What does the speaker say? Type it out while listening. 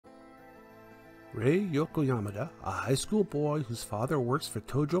Rei Yamada, a high school boy whose father works for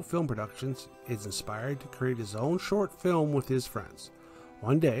Tojo Film Productions, is inspired to create his own short film with his friends.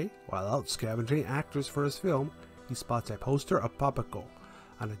 One day, while out scavenging actors for his film, he spots a poster of Papako,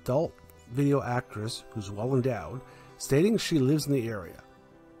 an adult video actress who's well endowed, stating she lives in the area.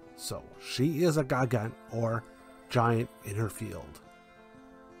 So, she is a Gigant, or giant in her field.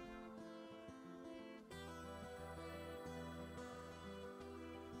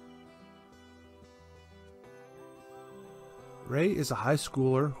 Rei is a high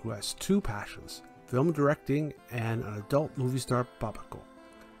schooler who has two passions, film directing and an adult movie star Papako.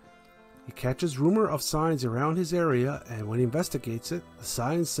 He catches rumor of signs around his area, and when he investigates it, the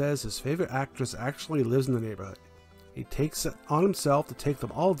sign says his favorite actress actually lives in the neighborhood. He takes it on himself to take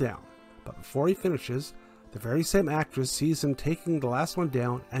them all down, but before he finishes, the very same actress sees him taking the last one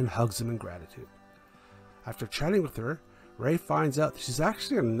down and hugs him in gratitude. After chatting with her, Rei finds out that she's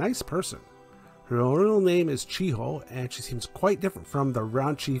actually a nice person. Her real name is Chiho, and she seems quite different from the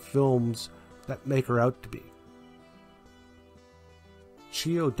raunchy films that make her out to be.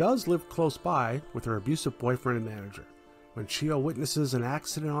 Chiho does live close by with her abusive boyfriend and manager. When Chiho witnesses an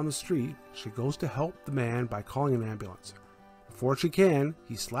accident on the street, she goes to help the man by calling an ambulance. Before she can,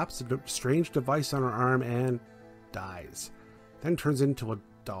 he slaps a strange device on her arm and dies, then turns into a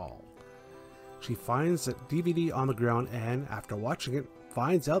doll. She finds a DVD on the ground and, after watching it,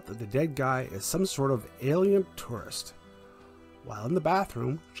 finds out that the dead guy is some sort of alien tourist. While in the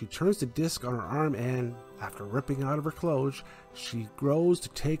bathroom, she turns the disc on her arm and, after ripping out of her clothes, she grows to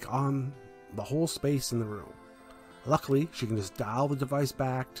take on the whole space in the room. Luckily, she can just dial the device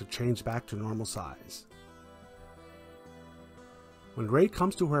back to change back to normal size. When Rei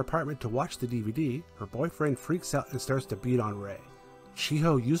comes to her apartment to watch the DVD, her boyfriend freaks out and starts to beat on Rei.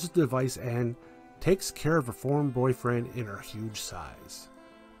 Chiho uses the device and takes care of her former boyfriend in her huge size.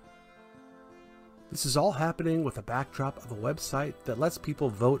 This is all happening with a backdrop of a website that lets people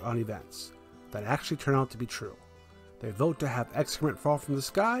vote on events that actually turn out to be true. They vote to have excrement fall from the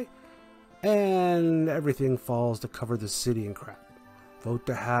sky, and everything falls to cover the city in crap. Vote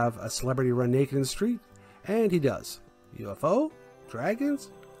to have a celebrity run naked in the street, and he does. UFO? Dragons?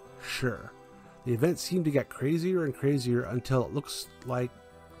 Sure. The events seem to get crazier and crazier until it looks like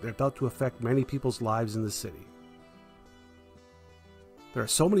they're about to affect many people's lives in the city. There are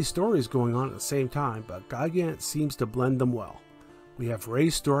so many stories going on at the same time, but Gigant seems to blend them well. We have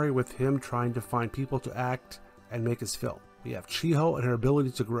Rei's story with him trying to find people to act and make his film. We have Chiho and her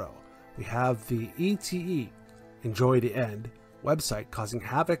ability to grow. We have the ETE, Enjoy the End, website causing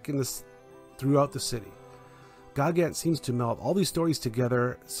havoc throughout the city. Gigant seems to meld all these stories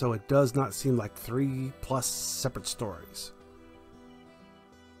together, so it does not seem like 3+ separate stories.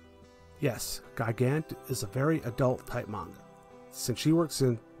 Yes, Gigant is a very adult type manga. Since she works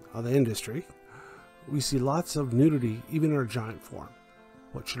in the industry, we see lots of nudity even in her giant form.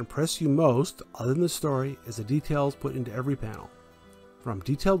 What should impress you most, other than the story, is the details put into every panel. From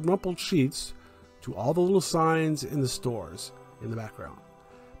detailed rumpled sheets to all the little signs in the stores in the background.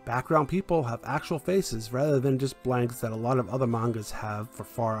 Background people have actual faces rather than just blanks that a lot of other mangas have for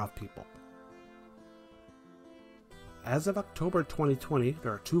far off people. As of October 2020,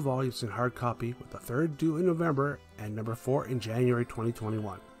 there are 2 volumes in hard copy, with the 3rd due in November and number 4 in January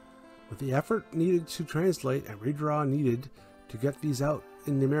 2021. With the effort needed to translate and redraw needed to get these out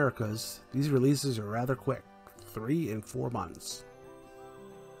in the Americas, these releases are rather quick, 3 and 4 months.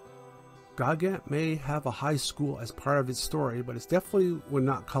 Gigant may have a high school as part of its story, but it definitely would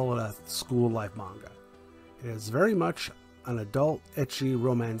not call it a school life manga. It is very much an adult, ecchi,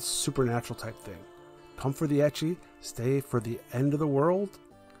 romance, supernatural type thing. Come for the ecchi, stay for the end of the world,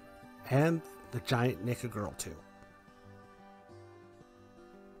 and the giant naked girl too.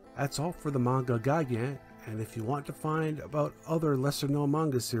 That's all for the manga Gigant, and if you want to find about other lesser known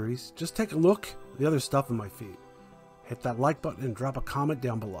manga series, just take a look at the other stuff in my feed. Hit that like button and drop a comment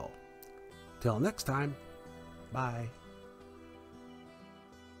down below. Till next time, bye.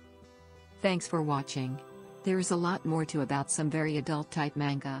 Thanks for watching. There's a lot more to about some very adult type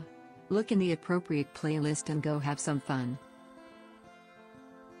manga. Look in the appropriate playlist and go have some fun.